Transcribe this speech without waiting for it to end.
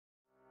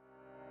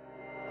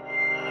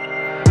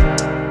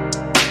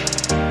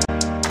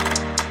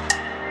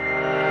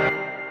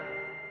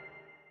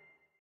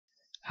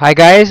Hi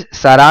guys,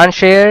 Saransh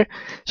here.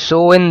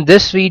 So in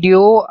this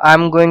video,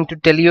 I'm going to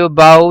tell you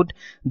about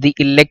the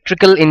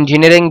Electrical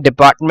Engineering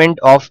Department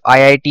of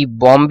IIT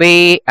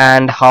Bombay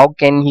and how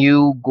can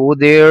you go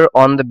there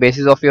on the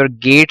basis of your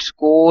GATE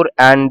score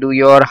and do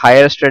your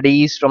higher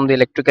studies from the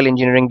Electrical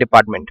Engineering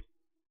Department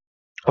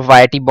of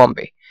IIT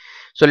Bombay.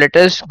 So let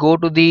us go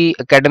to the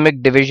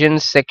Academic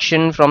Divisions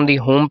section from the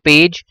home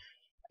page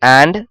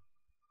and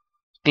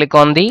click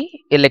on the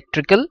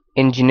Electrical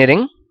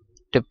Engineering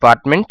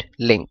Department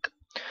link.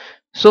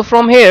 So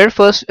from here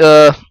first,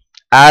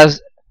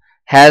 as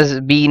has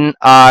been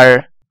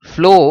our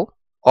flow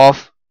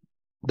of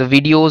the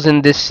videos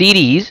in this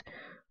series,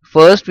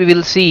 first we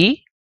will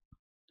see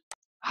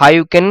how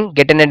you can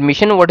get an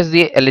admission, what is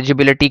the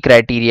eligibility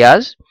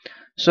criterias.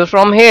 So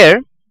from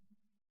here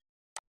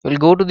we'll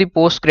go to the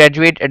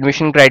postgraduate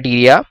admission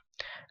criteria,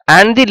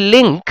 and the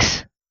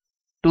links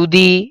to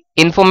the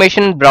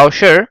information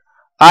brochure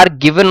are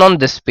given on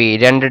this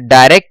page, and the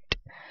direct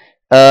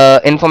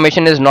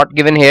information is not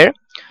given here.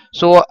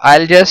 So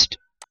I'll just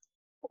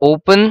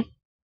open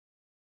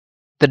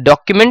the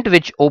document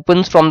which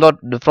opens from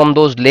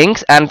those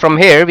links, and from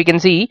here we can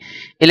see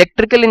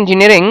electrical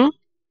engineering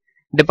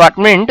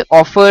department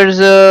offers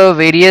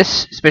various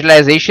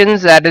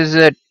specializations. That is,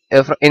 in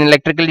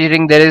electrical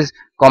engineering there is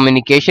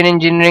communication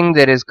engineering,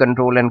 there is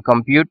control and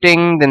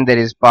computing, then there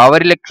is power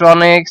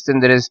electronics,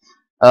 then there is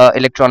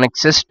electronic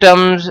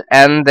systems,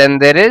 and then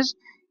there is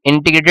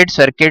integrated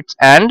circuits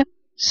and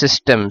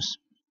systems.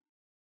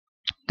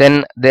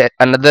 Then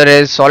another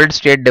is solid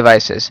state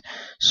devices.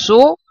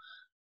 So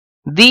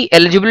the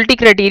eligibility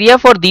criteria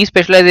for these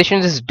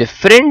specializations is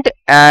different,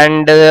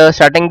 and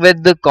starting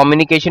with the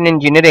communication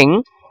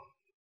engineering,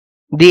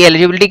 the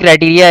eligibility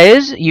criteria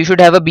is you should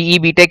have a BE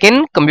BTech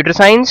in computer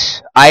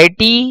science,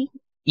 IIT,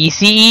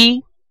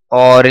 ECE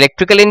or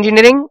electrical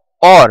engineering,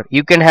 or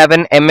you can have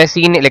an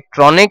MSc in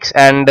electronics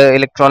and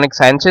electronic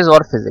sciences or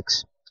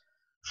physics.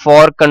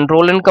 For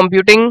control and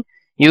computing,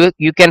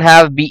 you can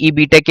have BE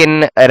BTech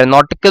in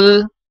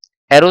aeronautical,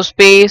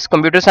 aerospace,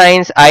 computer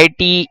science,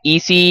 IT,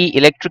 EC,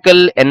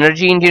 electrical,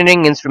 energy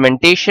engineering,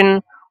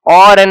 instrumentation,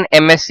 or an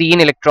MSc in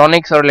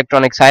electronics or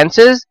electronic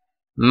sciences,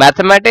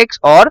 mathematics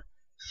or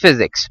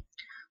physics.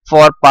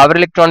 For power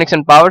electronics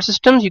and power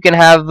systems, you can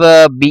have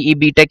BE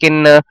BTech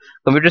in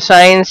computer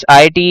science,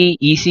 IT,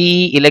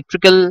 EC,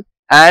 electrical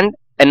and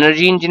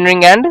energy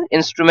engineering and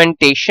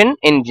instrumentation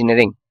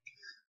engineering.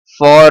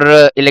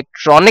 For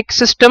electronic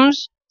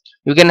systems,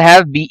 you can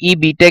have BE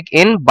BTech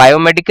in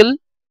biomedical,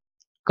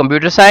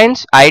 computer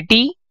science,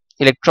 IT,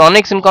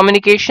 electronics and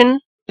communication,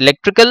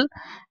 electrical,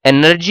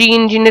 energy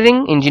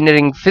engineering,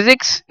 engineering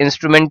physics,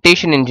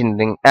 instrumentation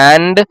engineering,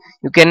 and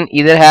you can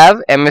either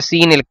have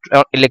MSc in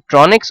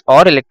electronics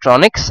or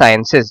electronic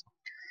sciences.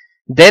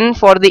 Then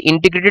for the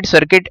integrated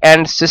circuit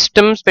and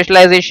system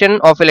specialization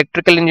of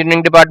electrical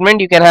engineering department,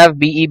 you can have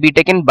BE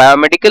BTech in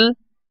biomedical,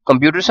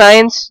 computer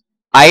science,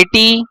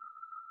 IT,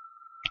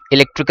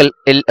 electrical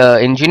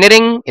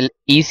engineering,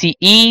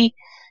 ECE,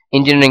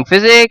 engineering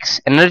physics,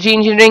 energy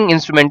engineering,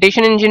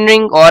 instrumentation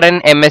engineering, or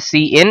an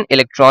MSc in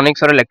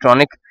electronics or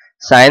electronic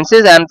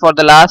sciences. And for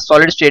the last,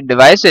 solid state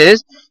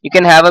devices, you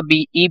can have a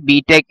BE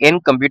BTech in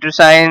computer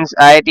science,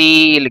 IT,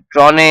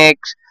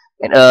 electronics,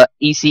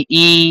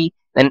 ECE,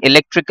 then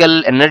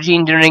electrical, energy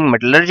engineering,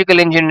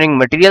 metallurgical engineering,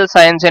 material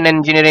science and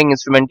engineering,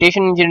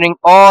 instrumentation engineering,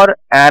 or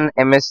an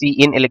MSc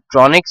in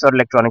electronics or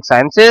electronic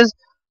sciences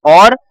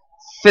or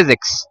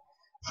physics.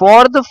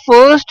 For the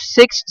first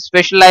 6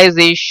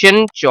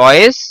 specialization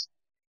choice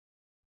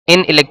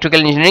in electrical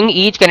engineering,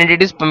 each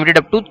candidate is permitted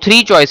up to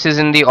 3 choices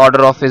in the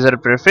order of his or her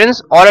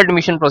preference. All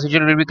admission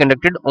procedure will be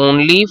conducted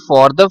only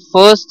for the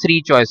first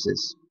 3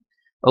 choices.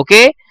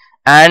 Okay,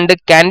 and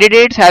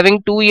candidates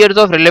having 2 years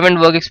of relevant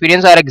work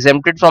experience are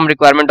exempted from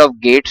requirement of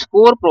GATE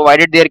score,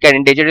 provided their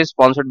candidature is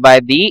sponsored by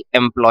the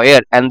employer,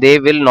 and they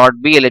will not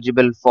be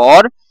eligible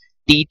for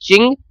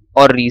teaching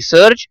or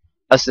research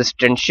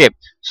assistantship.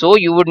 So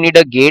you would need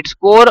a GATE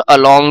score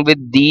along with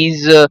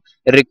these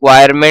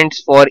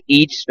requirements for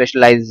each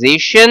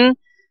specialization.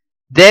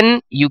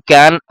 Then you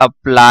can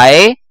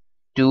apply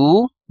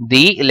to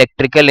the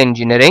electrical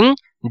engineering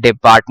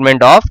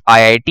department of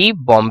IIT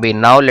Bombay.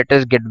 Now let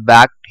us get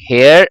back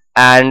here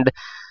and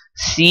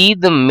see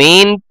the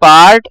main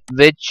part,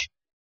 which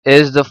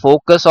is the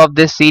focus of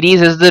this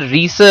series, is the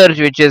research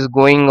which is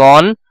going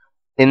on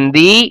in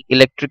the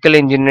electrical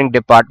engineering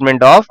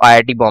department of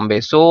IIT Bombay.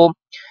 So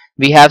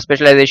we have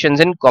specializations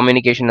in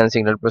communication and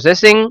signal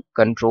processing,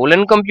 control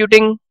and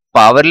computing,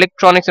 power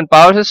electronics and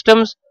power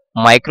systems,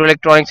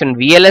 microelectronics and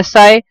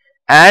VLSI,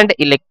 and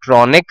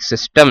electronic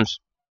systems.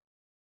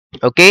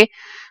 Okay,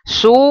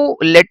 so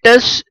let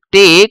us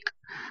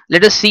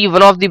see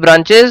one of the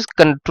branches,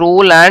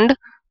 control and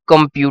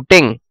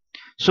computing.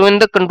 So in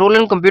the control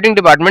and computing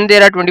department,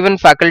 there are 21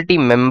 faculty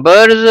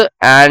members,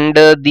 and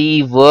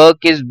the work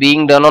is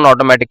being done on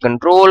automatic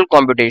control,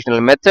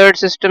 computational method,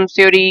 systems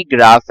theory,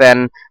 graph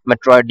and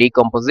matroid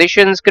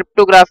decompositions,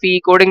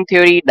 cryptography, coding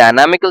theory,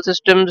 dynamical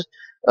systems,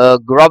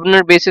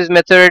 Grobner basis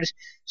methods.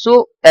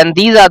 So, and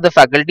these are the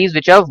faculties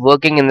which are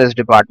working in this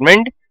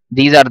department.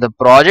 these are the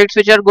projects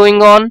which are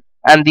going on,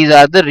 and these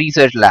are the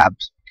research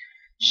labs.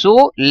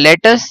 So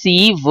let us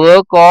see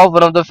work of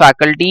one of the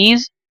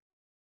faculties,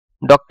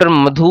 Dr.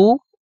 Madhu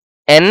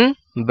N.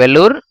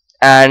 Belur,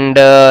 and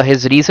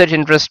his research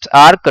interests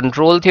are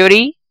control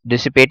theory,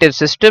 dissipative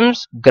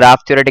systems,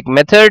 graph theoretic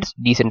methods,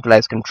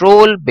 decentralized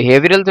control,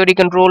 behavioral theory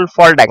control,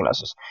 fault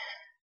diagnosis.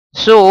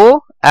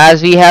 So,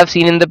 as we have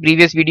seen in the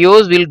previous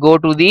videos, we'll go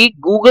to the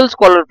Google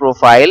Scholar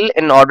profile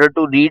in order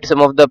to read some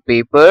of the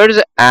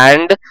papers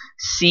and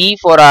see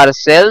for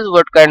ourselves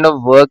what kind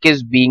of work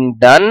is being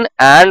done,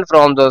 and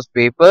from those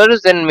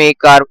papers then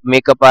make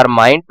up our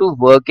mind to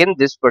work in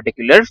this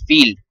particular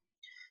field.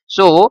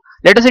 So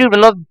let us read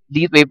one of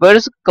these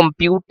papers,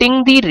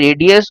 computing the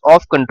radius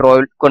of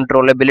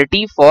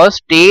controllability for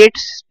state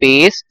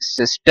space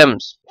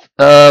systems.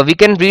 We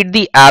can read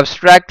the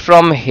abstract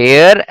from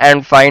here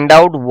and find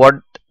out what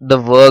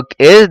the work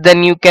is.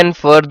 Then you can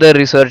further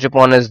research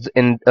upon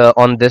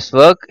on this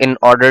work in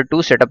order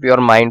to set up your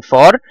mind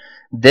for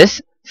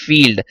this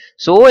field.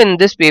 So in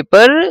this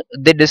paper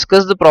they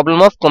discuss the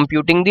problem of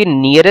computing the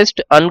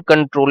nearest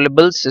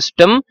uncontrollable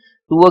system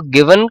to a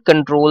given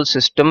control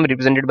system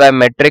represented by a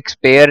matrix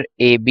pair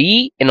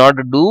AB. In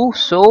order to do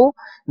so,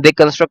 they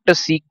construct a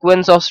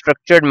sequence of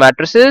structured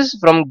matrices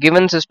from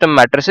given system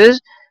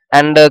matrices,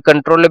 and the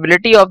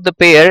controllability of the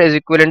pair is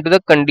equivalent to the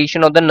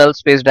condition of the null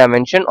space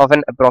dimension of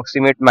an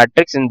approximate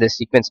matrix in this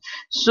sequence.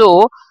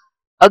 So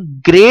a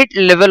great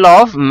level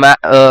of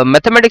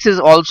mathematics is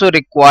also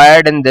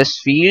required in this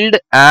field,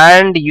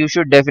 and you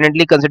should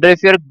definitely consider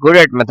if you're good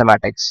at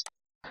mathematics.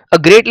 A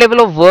great level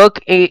of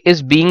work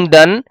is being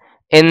done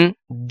in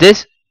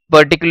this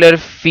particular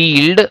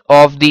field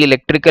of the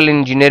electrical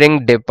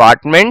engineering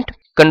department.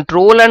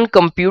 Control and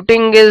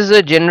computing is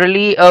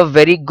generally a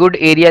very good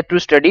area to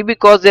study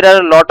because there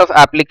are a lot of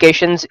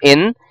applications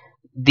in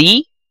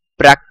the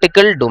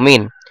practical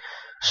domain.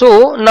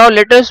 So now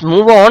let us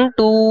move on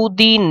to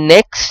the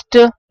next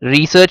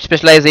research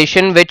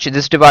specialization which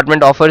this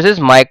department offers is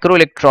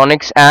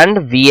microelectronics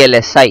and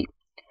VLSI.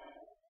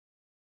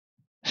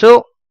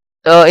 So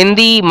in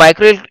the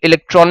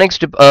microelectronics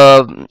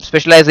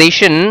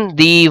specialization,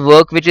 the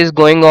work which is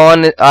going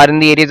on are in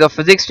the areas of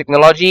physics,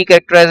 technology,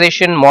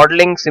 characterization,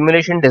 modeling,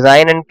 simulation,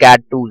 design, and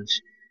CAD tools.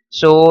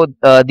 So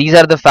these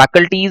are the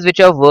faculties which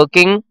are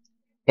working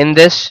in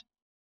this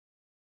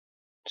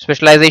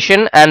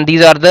specialization, and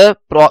these are the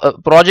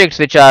projects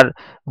which are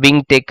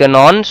being taken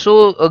on.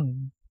 So a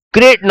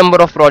great number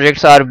of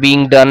projects are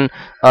being done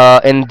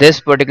in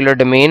this particular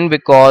domain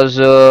because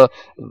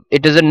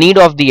it is a need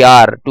of the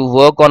hour to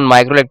work on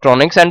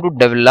microelectronics and to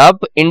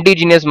develop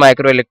indigenous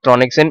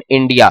microelectronics in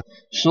India.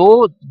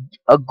 So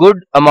a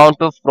good amount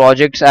of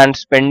projects and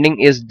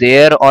spending is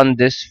there on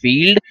this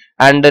field,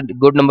 and a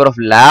good number of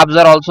labs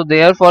are also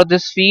there for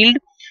this field.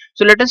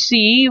 So let us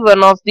see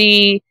one of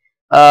the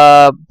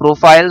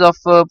profiles of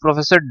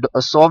Professor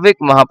Souvik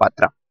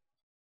Mahapatra,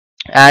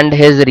 and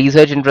his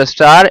research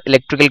interests are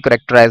electrical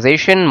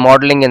characterization,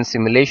 modeling and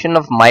simulation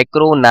of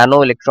micro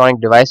nano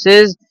electronic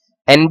devices,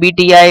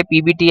 NBTI,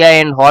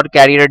 PBTI and Hot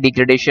carrier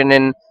degradation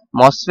in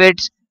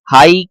MOSFETs,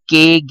 high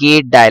K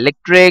gate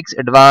dielectrics,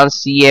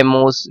 advanced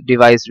CMOS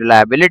device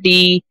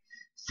reliability,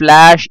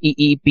 flash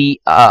EEP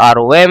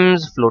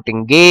ROMs,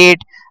 floating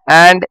gate,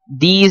 and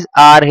these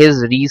are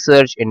his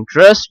research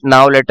interests.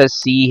 Now let us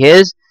see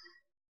his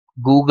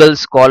Google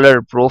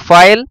Scholar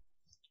profile,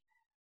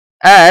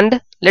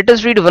 and let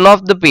us read one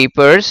of the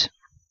papers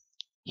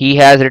he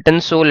has written.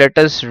 So let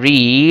us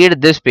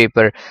read this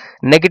paper,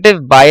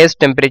 negative bias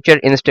temperature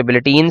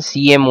instability in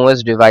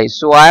CMOS device.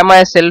 So I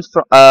myself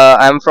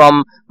am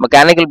from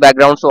mechanical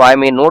background, so I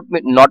may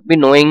not be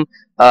knowing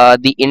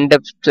the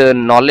in-depth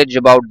knowledge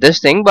about this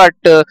thing, but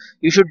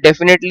you should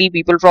definitely,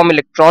 people from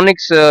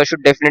electronics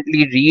should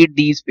definitely read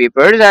these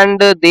papers, and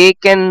they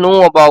can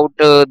know about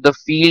the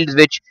fields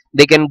which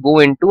they can go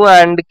into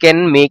and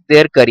can make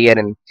their career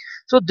in.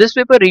 So this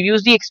paper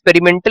reviews the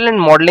experimental and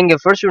modeling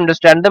efforts to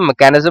understand the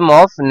mechanism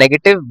of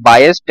negative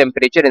bias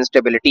temperature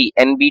instability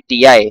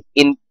 (NBTI)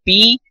 in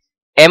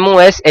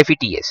PMOS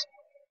FETs,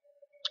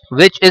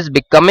 which is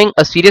becoming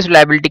a serious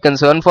reliability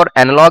concern for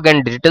analog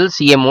and digital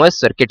CMOS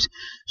circuits.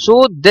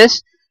 So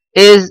this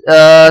is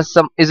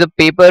a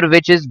paper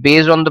which is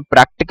based on the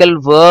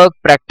practical work.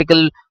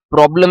 Practical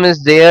problem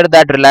is there,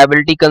 that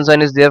reliability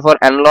concern is there for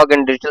analog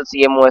and digital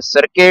CMOS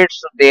circuits.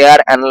 So they are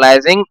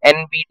analyzing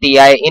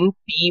NBTI in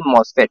P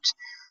MOSFETs.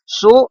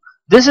 So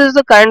this is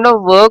the kind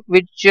of work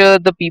which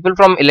the people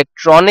from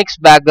electronics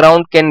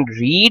background can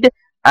read,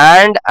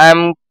 and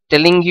I'm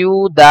telling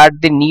you that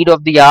the need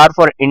of the hour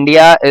for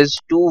India is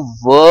to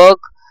work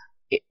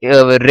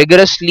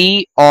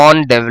rigorously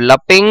on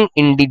developing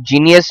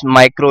indigenous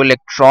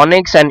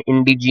microelectronics and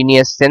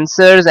indigenous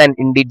sensors and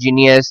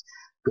indigenous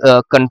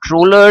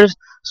controllers,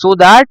 so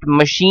that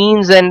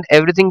machines and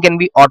everything can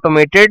be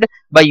automated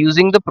by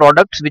using the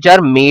products which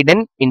are made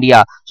in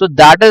India. So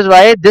that is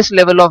why this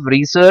level of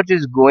research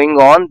is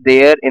going on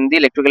there in the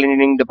electrical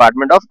engineering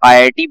department of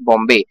IIT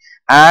Bombay.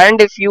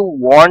 and if you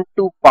want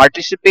to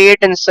participate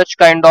in such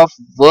kind of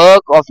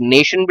work of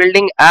nation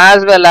building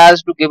as well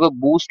as to give a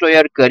boost to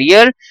your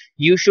career,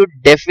 you should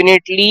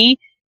definitely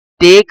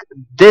take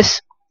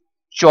this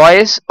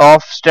choice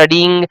of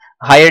studying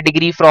higher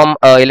degree from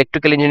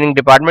electrical engineering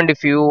department.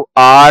 If you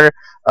are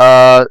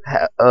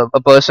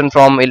a person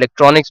from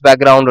electronics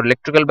background or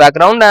electrical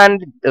background,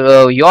 and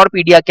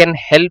YourPedia can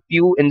help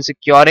you in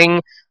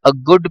securing a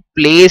good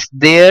place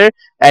there,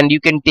 and you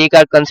can take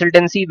our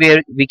consultancy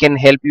where we can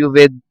help you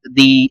with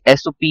the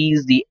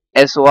SOPs, the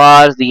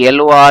SORs, the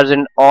LORs,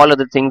 and all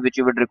other things which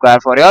you would require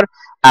for your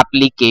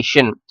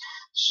application.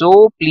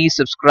 So please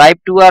subscribe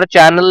to our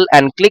channel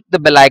and click the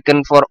bell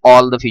icon for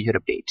all the future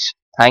updates.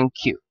 Thank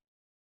you.